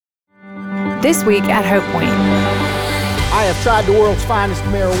This week at Hope Point. I have tried the world's finest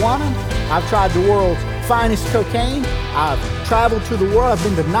marijuana. I've tried the world's finest cocaine. I've traveled to the world. I've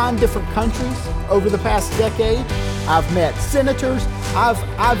been to 9 different countries over the past decade. I've met senators.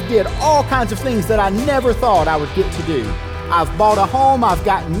 I've did all kinds of things that I never thought I would get to do. I've bought a home. I've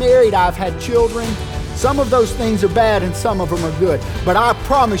gotten married. I've had children. Some of those things are bad and some of them are good. But I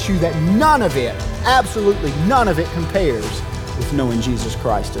promise you that none of it, absolutely none of it compares with knowing Jesus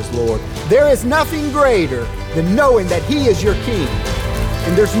Christ as Lord. There is nothing greater than knowing that He is your King.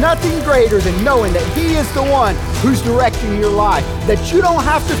 And there's nothing greater than knowing that He is the one who's directing your life, that you don't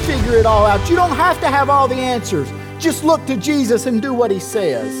have to figure it all out. You don't have to have all the answers. Just look to Jesus and do what He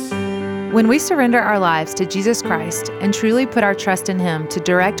says. When we surrender our lives to Jesus Christ and truly put our trust in Him to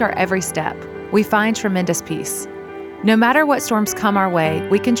direct our every step, we find tremendous peace. No matter what storms come our way,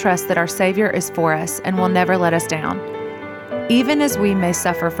 we can trust that our Savior is for us and will never let us down. Even as we may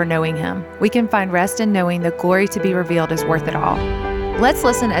suffer for knowing Him, we can find rest in knowing the glory to be revealed is worth it all. Let's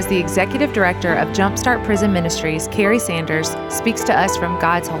listen as the Executive Director of Jumpstart Prison Ministries, Carrie Sanders, speaks to us from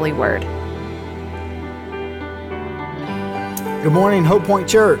God's holy word. Good morning, Hope Point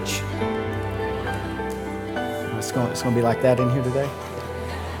Church. It's going to be like that in here today.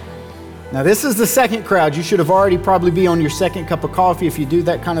 Now, this is the second crowd. You should have already probably be on your second cup of coffee if you do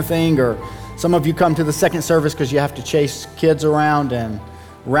that kind of thing, or some of you come to the second service because you have to chase kids around and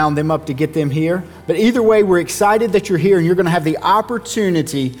round them up to get them here. But either way, we're excited that you're here and you're going to have the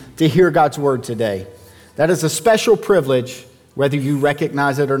opportunity to hear God's word today. That is a special privilege, whether you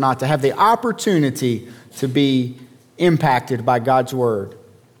recognize it or not, to have the opportunity to be impacted by God's word.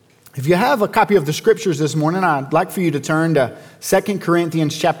 If you have a copy of the scriptures this morning, I'd like for you to turn to 2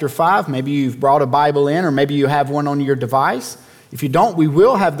 Corinthians chapter 5. Maybe you've brought a Bible in, or maybe you have one on your device. If you don't, we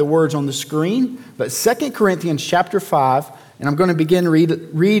will have the words on the screen. But 2 Corinthians chapter 5, and I'm going to begin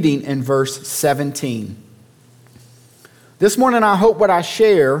reading in verse 17. This morning, I hope what I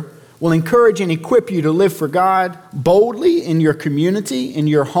share will encourage and equip you to live for God boldly in your community, in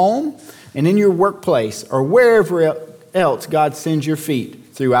your home, and in your workplace, or wherever else God sends your feet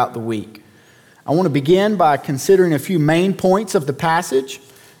throughout the week. I want to begin by considering a few main points of the passage,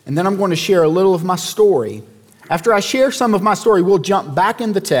 and then I'm going to share a little of my story. After I share some of my story, we'll jump back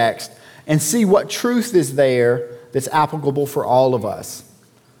in the text and see what truth is there that's applicable for all of us.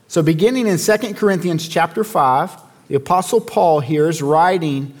 So beginning in 2 Corinthians chapter 5, the Apostle Paul here is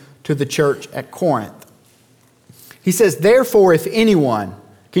writing to the church at Corinth. He says, therefore, if anyone,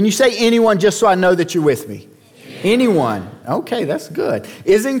 can you say anyone just so I know that you're with me? Anyone, okay, that's good,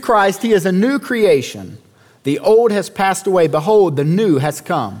 is in Christ, he is a new creation. The old has passed away. Behold, the new has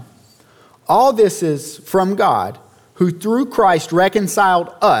come. All this is from God, who through Christ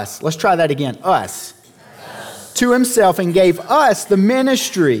reconciled us. Let's try that again. Us. To Himself, and gave us the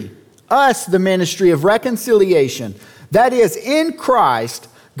ministry of reconciliation. That is, in Christ,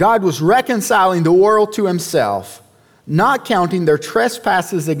 God was reconciling the world to Himself, not counting their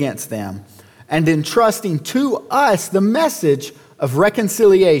trespasses against them, and entrusting to us the message of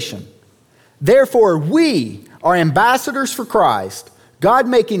reconciliation. Therefore, we are ambassadors for Christ, God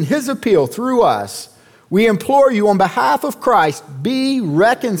making His appeal through us. We implore you on behalf of Christ, be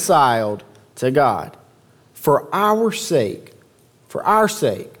reconciled to God. For our sake,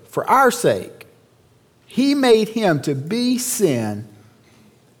 He made Him to be sin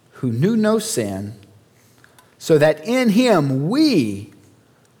who knew no sin, so that in Him we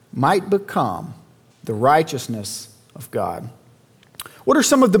might become the righteousness of God. What are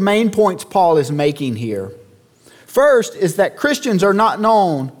some of the main points Paul is making here? First is that Christians are not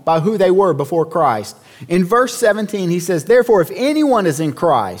known by who they were before Christ. In verse 17, he says, therefore, if anyone is in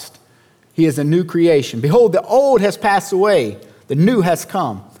Christ, he is a new creation. Behold, the old has passed away, the new has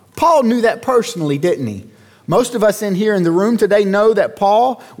come. Paul knew that personally, didn't he? Most of us in here in the room today know that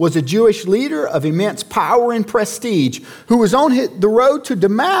Paul was a Jewish leader of immense power and prestige who was on the road to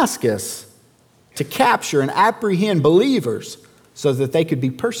Damascus to capture and apprehend believers so that they could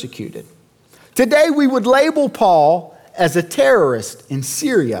be persecuted. Today we would label Paul as a terrorist in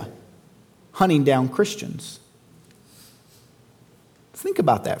Syria hunting down Christians. Think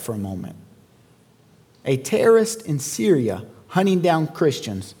about that for a moment. A terrorist in Syria hunting down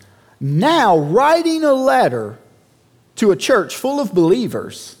Christians, now writing a letter to a church full of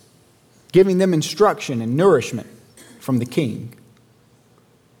believers, giving them instruction and nourishment from the King.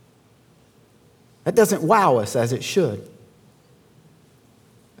 That doesn't wow us as it should.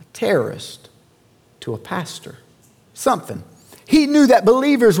 A terrorist to a pastor. Something. He knew that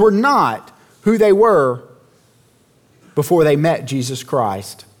believers were not who they were before they met Jesus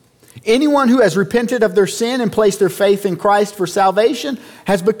Christ. Anyone who has repented of their sin and placed their faith in Christ for salvation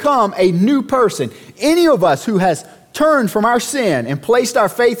has become a new person. Any of us who has turned from our sin and placed our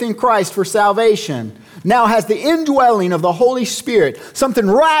faith in Christ for salvation now has the indwelling of the Holy Spirit. Something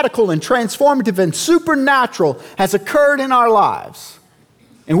radical and transformative and supernatural has occurred in our lives.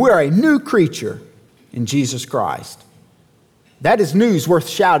 And we are a new creature in Jesus Christ. That is news worth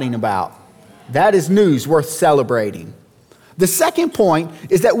shouting about. That is news worth celebrating. The second point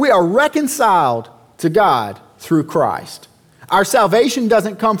is that we are reconciled to God through Christ. Our salvation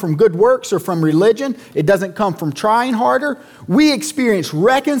doesn't come from good works or from religion. It doesn't come from trying harder. We experience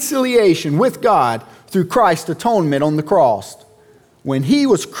reconciliation with God through Christ's atonement on the cross. When He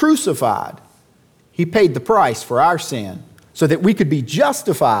was crucified, He paid the price for our sin so that we could be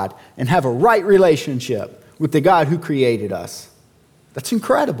justified and have a right relationship with the God who created us. That's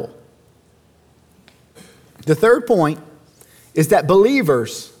incredible. The third point is that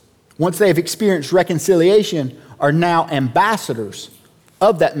believers, once they have experienced reconciliation, are now ambassadors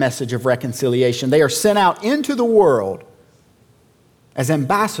of that message of reconciliation. They are sent out into the world as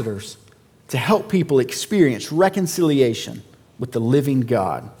ambassadors to help people experience reconciliation with the living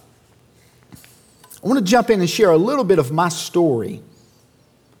God. I want to jump in and share a little bit of my story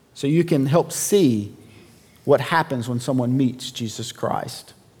so you can help see what happens when someone meets Jesus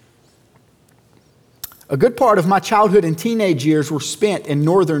Christ. A good part of my childhood and teenage years were spent in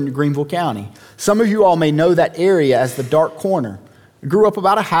northern Greenville County. Some of you all may know that area as the Dark Corner. I grew up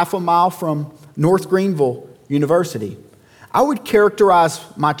about a half a mile from North Greenville University. I would characterize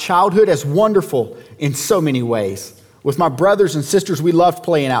my childhood as wonderful in so many ways. With my brothers and sisters, we loved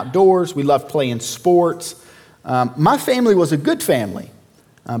playing outdoors. We loved playing sports. My family was a good family,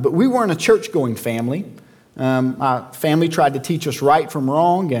 but we weren't a church-going family. My family tried to teach us right from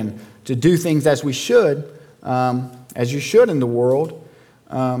wrong and to do things as we should, as you should in the world.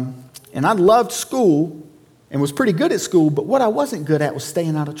 And I loved school and was pretty good at school, but what I wasn't good at was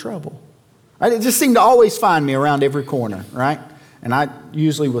staying out of trouble. Right? It just seemed to always find me around every corner, right? And I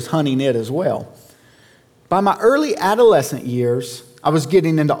usually was hunting it as well. By my early adolescent years, I was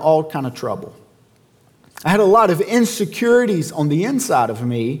getting into all kind of trouble. I had a lot of insecurities on the inside of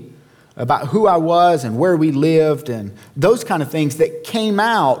me about who I was and where we lived and those kind of things that came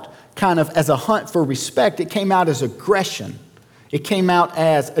out kind of as a hunt for respect. It came out as aggression. It came out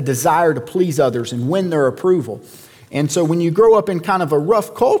as a desire to please others and win their approval. And so when you grow up in kind of a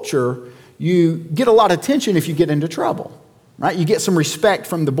rough culture, you get a lot of attention if you get into trouble, right? You get some respect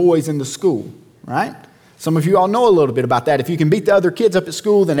from the boys in the school, right? Some of you all know a little bit about that. If you can beat the other kids up at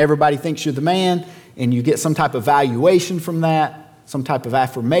school, then everybody thinks you're the man, and you get some type of valuation from that, some type of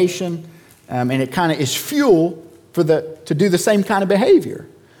affirmation, and it kind of is fuel to do the same kind of behavior.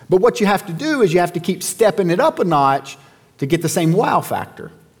 But what you have to do is you have to keep stepping it up a notch to get the same wow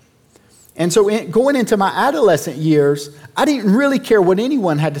factor. And so going into my adolescent years, I didn't really care what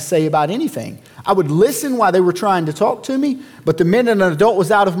anyone had to say about anything. I would listen while they were trying to talk to me, but the minute an adult was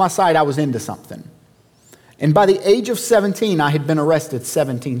out of my sight, I was into something. And by the age of 17, I had been arrested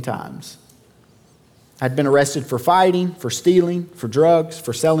 17 times. I'd been arrested for fighting, for stealing, for drugs,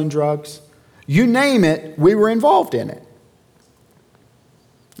 for selling drugs. You name it, we were involved in it.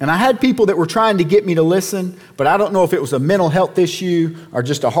 And I had people that were trying to get me to listen, but I don't know if it was a mental health issue or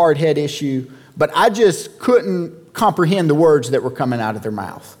just a hard head issue, but I just couldn't comprehend the words that were coming out of their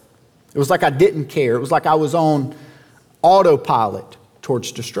mouth. It was like I didn't care. It was like I was on autopilot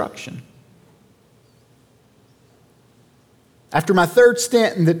towards destruction. After my third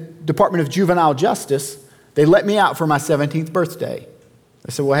stint in the Department of Juvenile Justice, they let me out for my 17th birthday.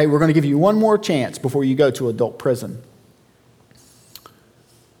 They said, well, hey, we're going to give you one more chance before you go to adult prison.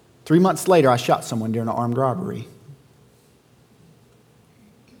 3 months later, I shot someone during an armed robbery.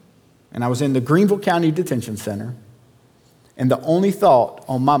 And I was in the Greenville County Detention Center, and the only thought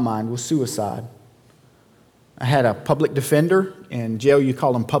on my mind was suicide. I had a public defender. In jail, you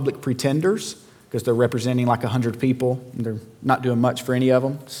call them public pretenders because they're representing like 100 people, and they're not doing much for any of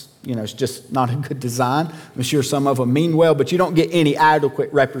them. It's just not a good design. I'm sure some of them mean well, but you don't get any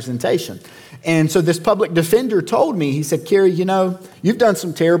adequate representation. And so this public defender told me, he said, Kerry, you've done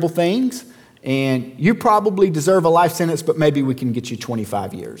some terrible things, and you probably deserve a life sentence, but maybe we can get you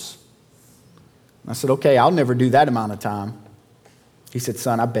 25 years. I said, okay, I'll never do that amount of time. He said,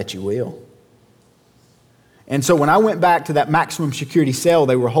 son, I bet you will. And so when I went back to that maximum security cell,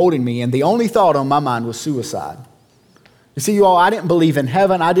 they were holding me, and the only thought on my mind was suicide. You see, you all, I didn't believe in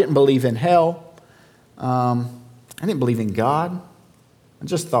heaven. I didn't believe in hell. I didn't believe in God. I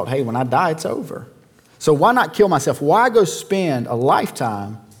just thought, hey, when I die, it's over. So why not kill myself? Why go spend a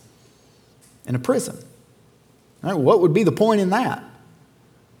lifetime in a prison? Right, what would be the point in that?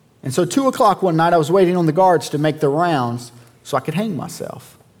 And so 2 o'clock one night, I was waiting on the guards to make the rounds so I could hang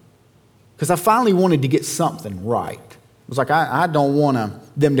myself. Because I finally wanted to get something right. It was like, I don't want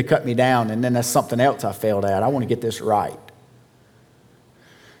them to cut me down and then that's something else I failed at. I want to get this right.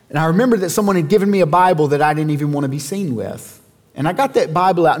 And I remember that someone had given me a Bible that I didn't even want to be seen with. And I got that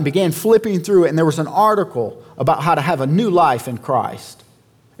Bible out and began flipping through it, and there was an article about how to have a new life in Christ.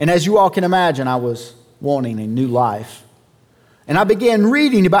 And as you all can imagine, I was wanting a new life. And I began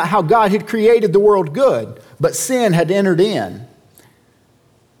reading about how God had created the world good, but sin had entered in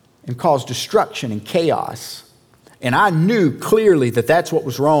and caused destruction and chaos. And I knew clearly that that's what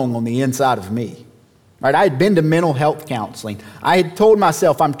was wrong on the inside of me. Right? I had been to mental health counseling. I had told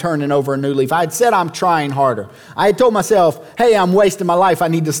myself I'm turning over a new leaf. I had said I'm trying harder. I had told myself, hey, I'm wasting my life. I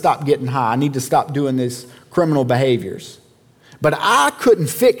need to stop getting high. I need to stop doing these criminal behaviors. But I couldn't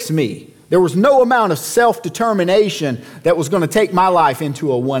fix me. There was no amount of self-determination that was going to take my life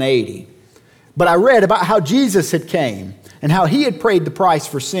into a 180. But I read about how Jesus had came and how he had paid the price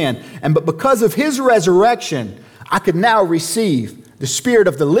for sin. But because of his resurrection, I could now receive the Spirit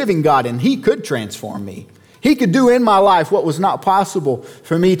of the living God, and he could transform me. He could do in my life what was not possible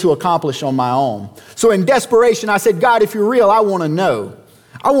for me to accomplish on my own. So in desperation, I said, God, if you're real, I want to know.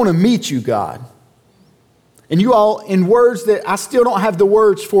 I want to meet you, God. And you all, in words that I still don't have the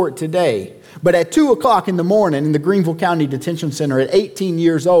words for it today, but at 2 o'clock in the morning in the Greenville County Detention Center at 18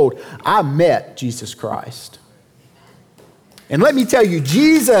 years old, I met Jesus Christ. And let me tell you,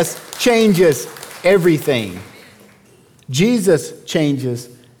 Jesus changes everything. Jesus changes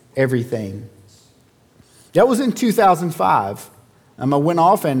everything. That was in 2005. I went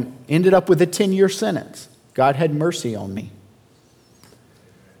off and ended up with a 10-year sentence. God had mercy on me.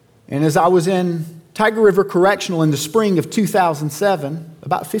 And as I was in Tiger River Correctional in the spring of 2007,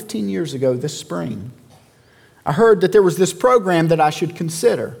 about 15 years ago this spring, I heard that there was this program that I should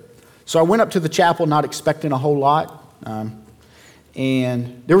consider. So I went up to the chapel not expecting a whole lot.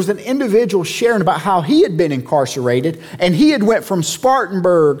 And there was an individual sharing about how he had been incarcerated, and he had went from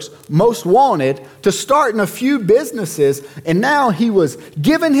Spartanburg's most wanted to starting a few businesses, and now he was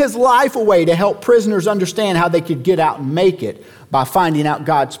giving his life away to help prisoners understand how they could get out and make it by finding out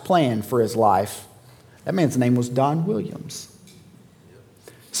God's plan for his life. That man's name was Don Williams.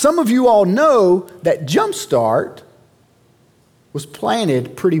 Some of you all know that Jumpstart was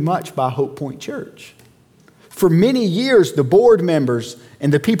planted pretty much by Hope Point Church. For many years, the board members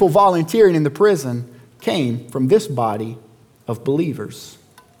and the people volunteering in the prison came from this body of believers.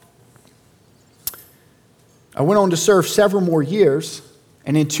 I went on to serve several more years,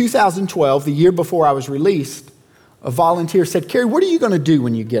 and in 2012, the year before I was released, a volunteer said, Kerry, what are you going to do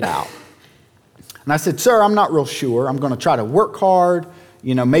when you get out? And I said, sir, I'm not real sure. I'm going to try to work hard.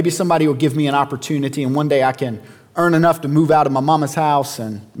 Maybe somebody will give me an opportunity, and one day I can earn enough to move out of my mama's house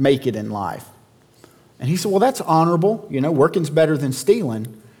and make it in life. And he said, well, that's honorable. Working's better than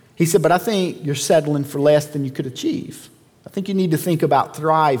stealing. He said, but I think you're settling for less than you could achieve. I think you need to think about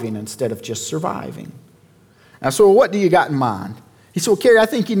thriving instead of just surviving. And I said, well, what do you got in mind? He said, well, Kerry, I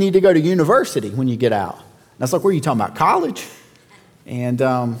think you need to go to university when you get out. And I was like, what are you talking about, college?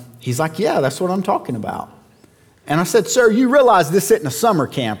 And he's like, yeah, that's what I'm talking about. And I said, sir, you realize this isn't a summer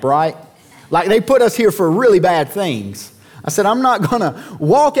camp, right? Like they put us here for really bad things. I said, I'm not going to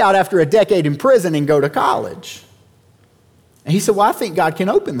walk out after a decade in prison and go to college. And he said, well, I think God can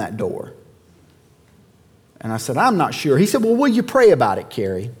open that door. And I said, I'm not sure. He said, well, will you pray about it,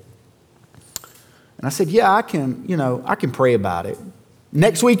 Kerry? And I said, yeah, I can pray about it.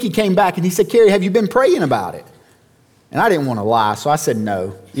 Next week he came back and he said, Kerry, have you been praying about it? And I didn't want to lie, so I said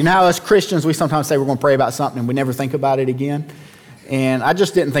no. You know how us Christians, we sometimes say we're going to pray about something and we never think about it again? And I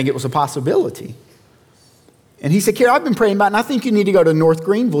just didn't think it was a possibility. And he said, Kerry, I've been praying about it, and I think you need to go to North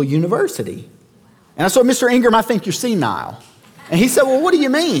Greenville University. And I said, Mr. Ingram, I think you're senile. And he said, well, what do you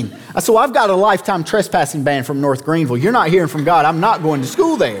mean? I said, well, I've got a lifetime trespassing ban from North Greenville. You're not hearing from God. I'm not going to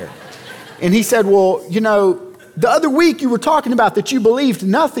school there. And he said, well, the other week you were talking about that you believed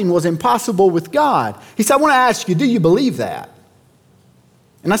nothing was impossible with God. He said, I want to ask you, do you believe that?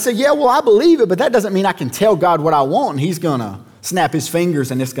 And I said, yeah, well, I believe it, but that doesn't mean I can tell God what I want and he's going to snap his fingers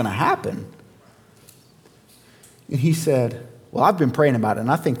and it's going to happen. And he said, well, I've been praying about it,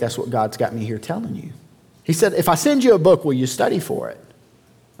 and I think that's what God's got me here telling you. He said, if I send you a book, will you study for it?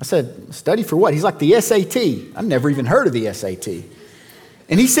 I said, study for what? He's like, the SAT. I've never even heard of the SAT.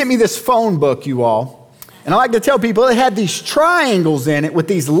 And he sent me this phone book, you all. And I like to tell people it had these triangles in it with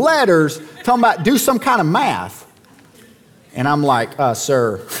these letters talking about do some kind of math. And I'm like,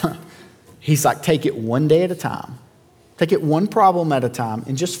 sir. He's like, take it one day at a time. Take it one problem at a time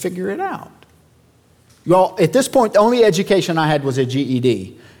and just figure it out. Well, at this point, the only education I had was a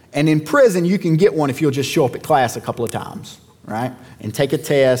GED. And in prison, you can get one if you'll just show up at class a couple of times, right? And take a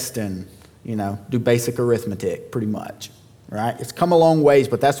test and, do basic arithmetic pretty much, right? It's come a long ways,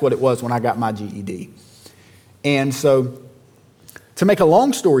 but that's what it was when I got my GED. And so, to make a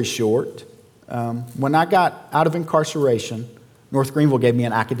long story short, when I got out of incarceration, North Greenville gave me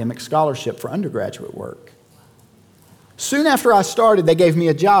an academic scholarship for undergraduate work. Soon after I started, they gave me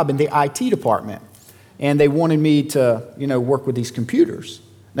a job in the IT department, and they wanted me to, work with these computers.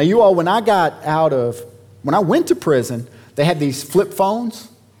 Now, you all, when I went to prison, they had these flip phones,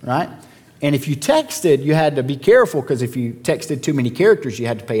 right? And if you texted, you had to be careful, because if you texted too many characters, you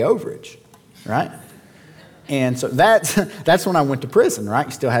had to pay overage, right? And so that's when I went to prison, right?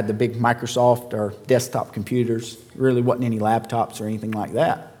 You still had the big Microsoft or desktop computers. Really wasn't any laptops or anything like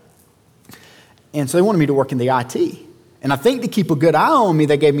that. And so they wanted me to work in the IT. And I think to keep a good eye on me,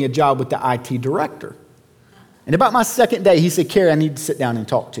 they gave me a job with the IT director. And about my second day, he said, "Kerry, I need to sit down and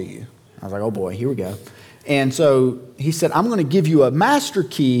talk to you." I was like, "Oh boy, here we go." And so he said, "I'm going to give you a master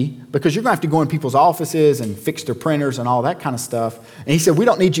key because you're going to have to go in people's offices and fix their printers and all that kind of stuff." And he said, "We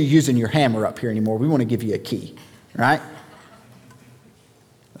don't need you using your hammer up here anymore. We want to give you a key," right?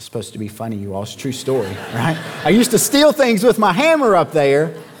 That's supposed to be funny, you all. It's a true story, right? I used to steal things with my hammer up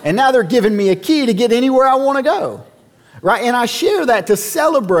there, and now they're giving me a key to get anywhere I want to go, right? And I share that to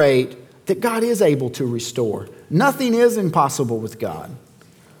celebrate that God is able to restore. Nothing is impossible with God.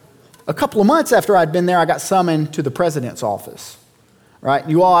 A couple of months after I'd been there, I got summoned to the president's office, right?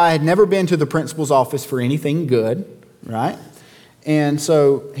 You all, I had never been to the principal's office for anything good, right? And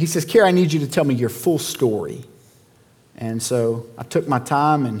so he says, "Kerry, I need you to tell me your full story." And so I took my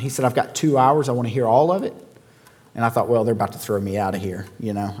time, and he said, "I've got 2 hours. I want to hear all of it." And I thought, well, they're about to throw me out of here.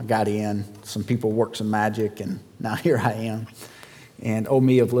 I got in, some people worked some magic, and now here I am. And oh,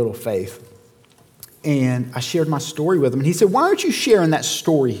 me of little faith. And I shared my story with him. And he said, "Why aren't you sharing that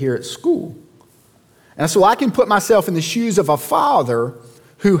story here at school?" And so I can put myself in the shoes of a father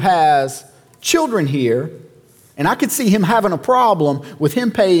who has children here, and I could see him having a problem with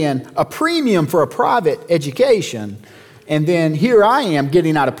him paying a premium for a private education, and then here I am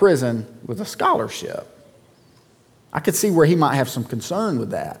getting out of prison with a scholarship. I could see where he might have some concern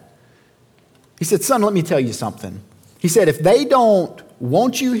with that. He said, "Son, let me tell you something." He said, "If they don't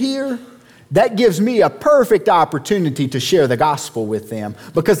want you here, that gives me a perfect opportunity to share the gospel with them.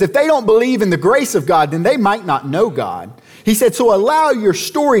 Because if they don't believe in the grace of God, then they might not know God." He said, "So allow your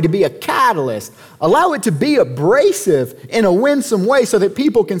story to be a catalyst. Allow it to be abrasive in a winsome way so that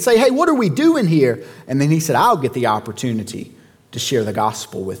people can say, 'Hey, what are we doing here?' And then he said, I'll get the opportunity to share the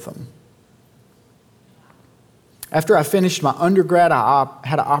gospel with them." After I finished my undergrad, I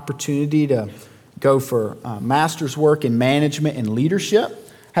had an opportunity to go for master's work in management and leadership.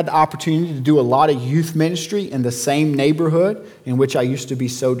 Had the opportunity to do a lot of youth ministry in the same neighborhood in which I used to be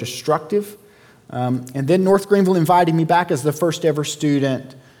so destructive. And then North Greenville invited me back as the first ever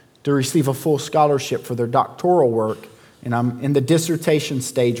student to receive a full scholarship for their doctoral work. And I'm in the dissertation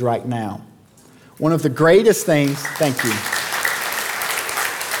stage right now. One of the greatest things, thank you.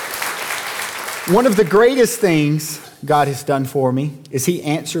 One of the greatest things God has done for me is He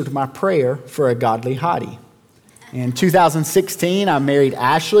answered my prayer for a godly hottie. In 2016, I married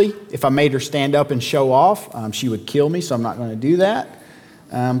Ashley. If I made her stand up and show off, she would kill me, so I'm not going to do that.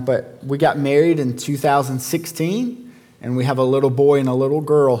 But we got married in 2016, and we have a little boy and a little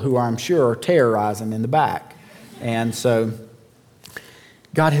girl who I'm sure are terrorizing in the back. And so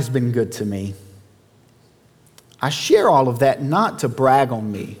God has been good to me. I share all of that not to brag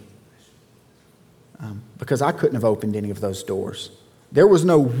on me, because I couldn't have opened any of those doors. There was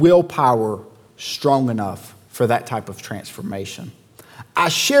no willpower strong enough for that type of transformation. I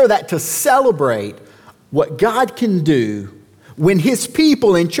share that to celebrate what God can do when His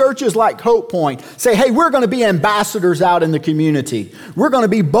people in churches like Hope Point say, "Hey, we're going to be ambassadors out in the community. We're going to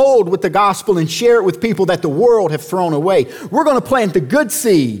be bold with the gospel and share it with people that the world have thrown away. We're going to plant the good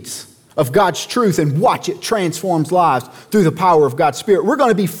seeds of God's truth and watch it transform lives through the power of God's Spirit. We're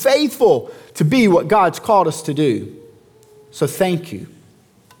going to be faithful to be what God's called us to do." So thank you.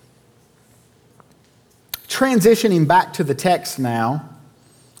 Transitioning back to the text now,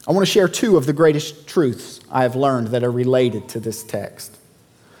 I want to share two of the greatest truths I have learned that are related to this text.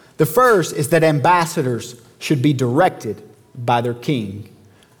 The first is that ambassadors should be directed by their king.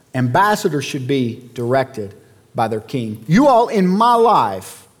 Ambassadors should be directed by their king. You all, in my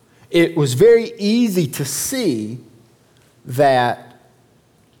life, it was very easy to see that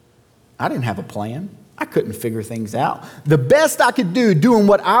I didn't have a plan. I couldn't figure things out. The best I could do doing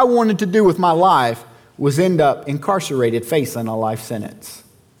what I wanted to do with my life was end up incarcerated facing a life sentence.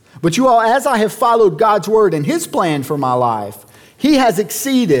 But you all, as I have followed God's word and His plan for my life, He has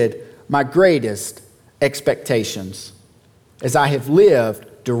exceeded my greatest expectations as I have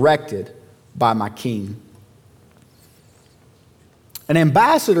lived directed by my King. An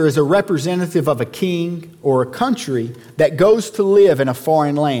ambassador is a representative of a king or a country that goes to live in a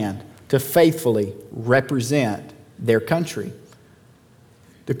foreign land to faithfully represent their country.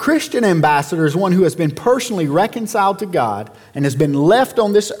 The Christian ambassador is one who has been personally reconciled to God and has been left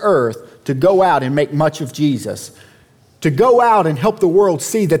on this earth to go out and make much of Jesus, to go out and help the world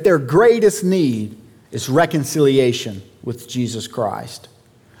see that their greatest need is reconciliation with Jesus Christ.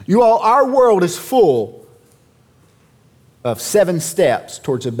 You all, our world is full of 7 steps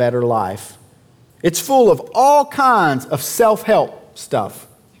towards a better life. It's full of all kinds of self-help stuff,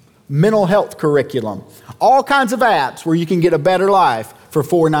 mental health curriculum, all kinds of apps where you can get a better life for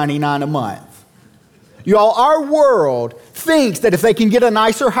 $4.99 a month. You all, our world thinks that if they can get a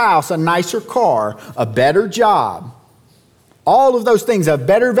nicer house, a nicer car, a better job, all of those things, a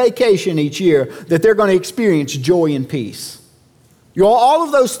better vacation each year, that they're going to experience joy and peace. You all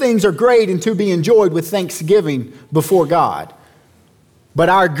of those things are great and to be enjoyed with thanksgiving before God. But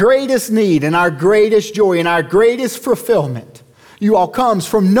our greatest need and our greatest joy and our greatest fulfillment, you all, comes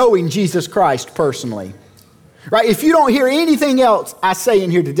from knowing Jesus Christ personally. Right? If you don't hear anything else I say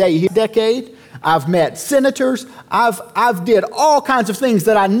in here today, decade, I've met senators, I've did all kinds of things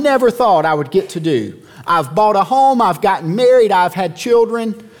that I never thought I would get to do. I've bought a home, I've gotten married, I've had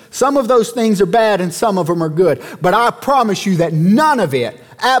children. Some of those things are bad and some of them are good. But I promise you that none of it,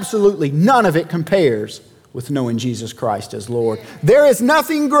 absolutely none of it, compares with knowing Jesus Christ as Lord. There is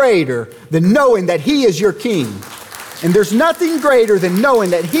nothing greater than knowing that He is your King. And there's nothing greater than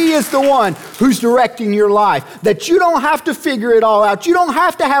knowing that He is the one who's directing your life. That you don't have to figure it all out. You don't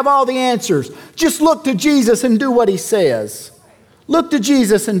have to have all the answers. Just look to Jesus and do what He says. Look to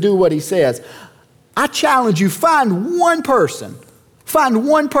Jesus and do what He says. I challenge you, find one person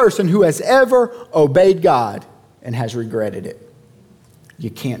who has ever obeyed God and has regretted it. You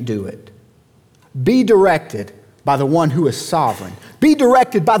can't do it. Be directed by the one who is sovereign. Be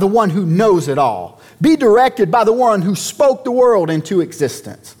directed by the one who knows it all. Be directed by the one who spoke the world into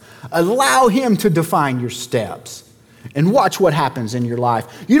existence. Allow Him to define your steps and watch what happens in your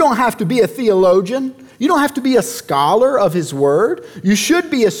life. You don't have to be a theologian. You don't have to be a scholar of His Word. You should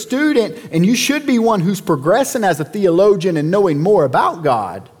be a student, and you should be one who's progressing as a theologian and knowing more about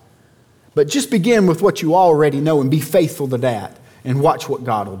God. But just begin with what you already know and be faithful to that and watch what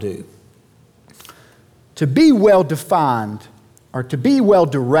God will do. To be well defined or to be well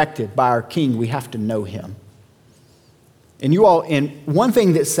directed by our King, we have to know Him. And you all, and one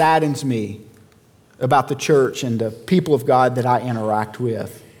thing that saddens me about the church and the people of God that I interact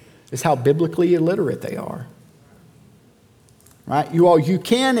with is how biblically illiterate they are. Right? You all, you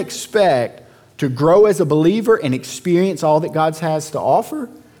can expect to grow as a believer and experience all that God has to offer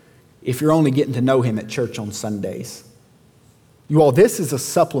if you're only getting to know Him at church on Sundays. You all, this is a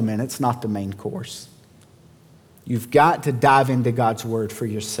supplement. It's not the main course. You've got to dive into God's Word for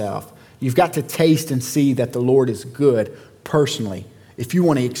yourself. You've got to taste and see that the Lord is good personally if you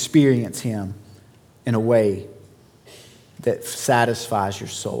want to experience Him in a way that satisfies your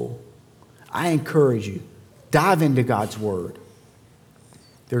soul. I encourage you, dive into God's Word.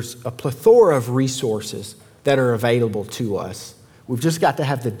 There's a plethora of resources that are available to us. We've just got to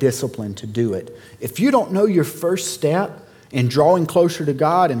have the discipline to do it. If you don't know your first step in drawing closer to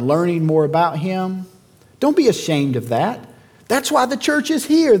God and learning more about Him, don't be ashamed of that. That's why the church is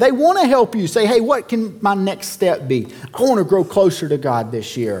here. They want to help you. Say, hey, what can my next step be? I want to grow closer to God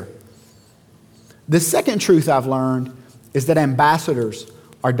this year. The second truth I've learned is that ambassadors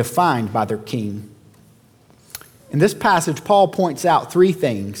are defined by their king. In this passage, Paul points out 3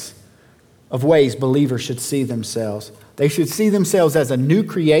 things of ways believers should see themselves. They should see themselves as a new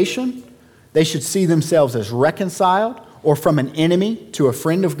creation. They should see themselves as reconciled or from an enemy to a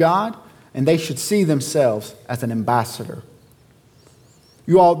friend of God. And they should see themselves as an ambassador.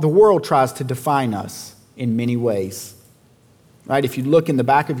 You all, the world tries to define us in many ways. Right? If you look in the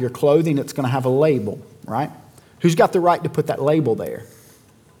back of your clothing, it's going to have a label, right? Who's got the right to put that label there?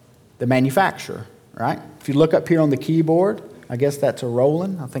 The manufacturer, right? If you look up here on the keyboard, I guess that's a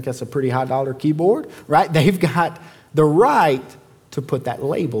Roland. I think that's a pretty high dollar keyboard, right? They've got the right to put that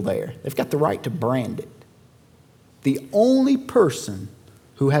label there. They've got the right to brand it. The only person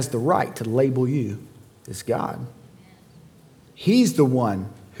who has the right to label you is God. He's the one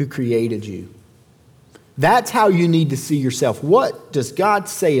who created you. That's how you need to see yourself. What does God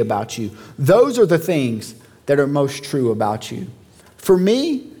say about you? Those are the things that are most true about you. For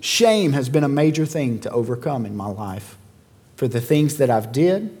me, shame has been a major thing to overcome in my life. For the things that I've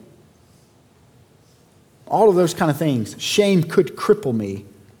did, all of those kind of things. Shame could cripple me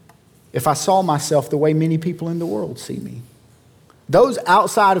if I saw myself the way many people in the world see me. Those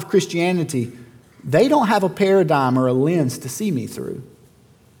outside of Christianity, they don't have a paradigm or a lens to see me through.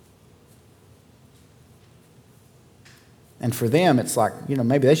 And for them, it's like,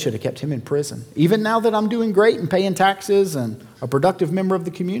 maybe they should have kept him in prison. Even now that I'm doing great and paying taxes and a productive member of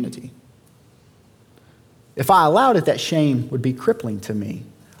the community. If I allowed it, that shame would be crippling to me.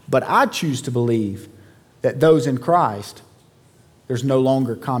 But I choose to believe that those in Christ, there's no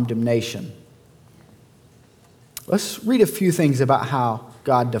longer condemnation. Let's read a few things about how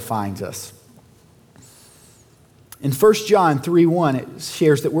God defines us. In 1 John 3:1, it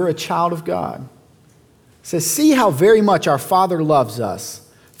shares that we're a child of God. It says, "See how very much our Father loves us,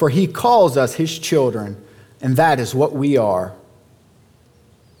 for he calls us his children, and that is what we are."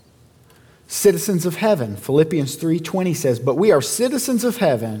 Citizens of heaven, Philippians 3:20 says, "But we are citizens of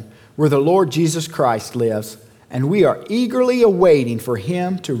heaven, where the Lord Jesus Christ lives, and we are eagerly awaiting for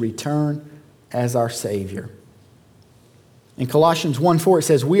him to return as our Savior." In Colossians 1:4 it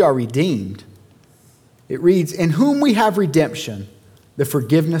says, "We are redeemed." It reads, "In whom we have redemption, the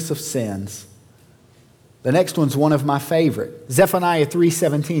forgiveness of sins." The next one's one of my favorite. Zephaniah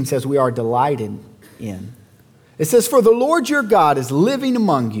 3:17 says, "We are delighted in." It says, "For the Lord your God is living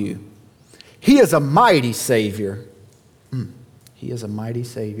among you. He is a mighty Savior." He is a mighty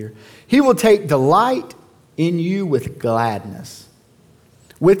Savior. "He will take delight in you with gladness.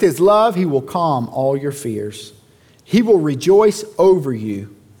 With his love, he will calm all your fears. He will rejoice over you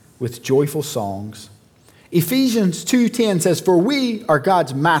with joyful songs." Ephesians 2:10 says, "For we are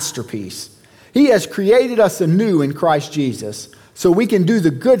God's masterpiece. He has created us anew in Christ Jesus, so we can do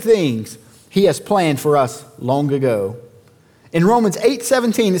the good things he has planned for us long ago." In Romans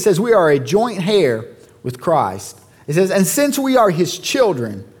 8:17, it says, "We are a joint heir with Christ." It says, "And since we are his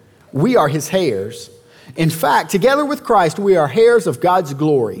children, we are his heirs. In fact, together with Christ, we are heirs of God's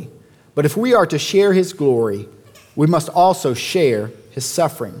glory. But if we are to share his glory, we must also share his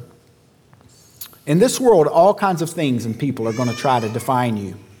suffering." In this world, all kinds of things and people are going to try to define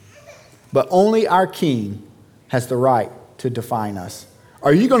you. But only our King has the right to define us.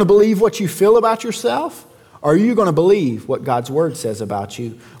 Are you going to believe what you feel about yourself? Or are you going to believe what God's word says about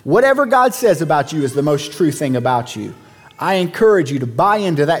you? Whatever God says about you is the most true thing about you. I encourage you to buy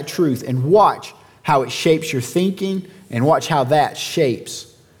into that truth and watch how it shapes your thinking and watch how that shapes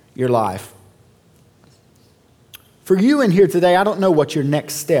your life. For you in here today, I don't know what your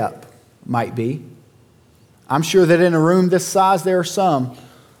next step might be. I'm sure that in a room this size, there are some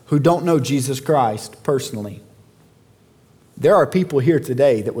who don't know Jesus Christ personally. There are people here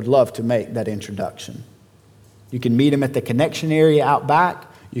today that would love to make that introduction. You can meet them at the connection area out back.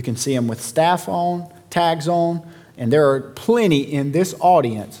 You can see them with staff on, tags on, and there are plenty in this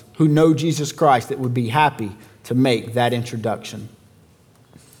audience who know Jesus Christ that would be happy to make that introduction.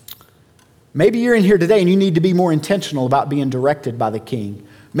 Maybe you're in here today and you need to be more intentional about being directed by the King.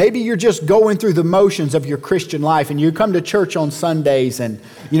 Maybe you're just going through the motions of your Christian life and you come to church on Sundays and,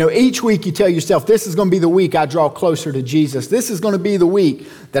 each week you tell yourself, this is going to be the week I draw closer to Jesus. This is going to be the week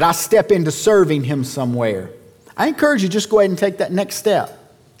that I step into serving him somewhere. I encourage you just go ahead and take that next step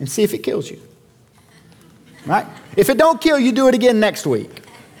and see if it kills you. Right? If it don't kill you, do it again next week.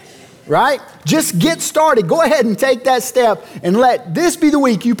 Right? Just get started. Go ahead and take that step and let this be the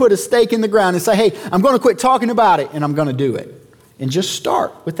week you put a stake in the ground and say, hey, I'm going to quit talking about it and I'm going to do it. And just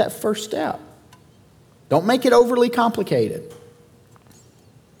start with that first step. Don't make it overly complicated.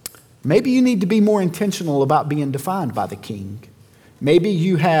 Maybe you need to be more intentional about being defined by the King. Maybe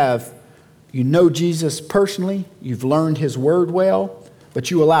you know Jesus personally, you've learned his word well, but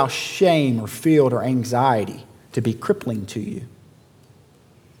you allow shame or fear or anxiety to be crippling to you.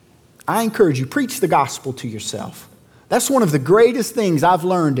 I encourage you, preach the gospel to yourself. That's one of the greatest things I've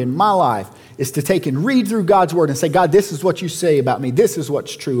learned in my life is to take and read through God's word and say, God, this is what you say about me. This is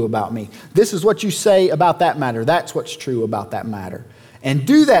what's true about me. This is what you say about that matter. That's what's true about that matter. And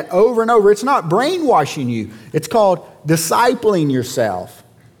do that over and over. It's not brainwashing you. It's called discipling yourself.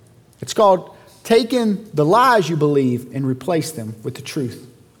 It's called taking the lies you believe and replace them with the truth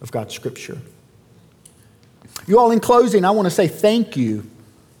of God's scripture. You all, in closing, I want to say thank you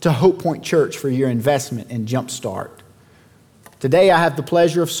to Hope Point Church for your investment in Jumpstart. Today, I have the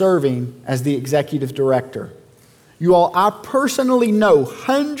pleasure of serving as the executive director. You all, I personally know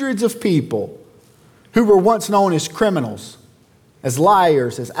hundreds of people who were once known as criminals, as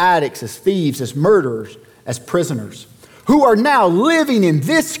liars, as addicts, as thieves, as murderers, as prisoners, who are now living in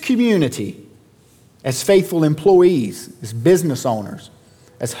this community as faithful employees, as business owners,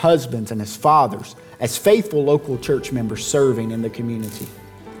 as husbands and as fathers, as faithful local church members serving in the community.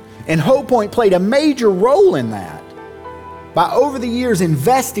 And Hope Point played a major role in that by over the years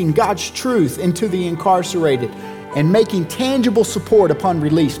investing God's truth into the incarcerated and making tangible support upon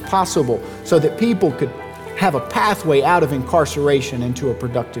release possible so that people could have a pathway out of incarceration into a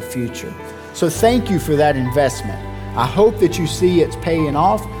productive future. So thank you for that investment. I hope that you see it's paying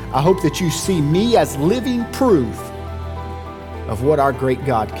off. I hope that you see me as living proof of what our great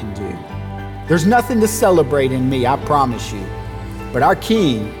God can do. There's nothing to celebrate in me, I promise you. But our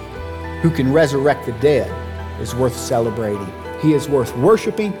King, who can resurrect the dead, is worth celebrating. He is worth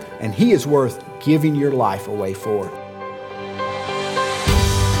worshiping, and He is worth giving your life away for.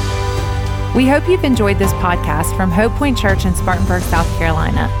 We hope you've enjoyed this podcast from Hope Point Church in Spartanburg, South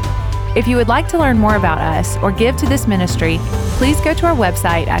Carolina. If you would like to learn more about us or give to this ministry, please go to our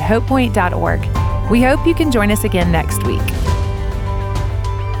website at hopepoint.org. We hope you can join us again next week.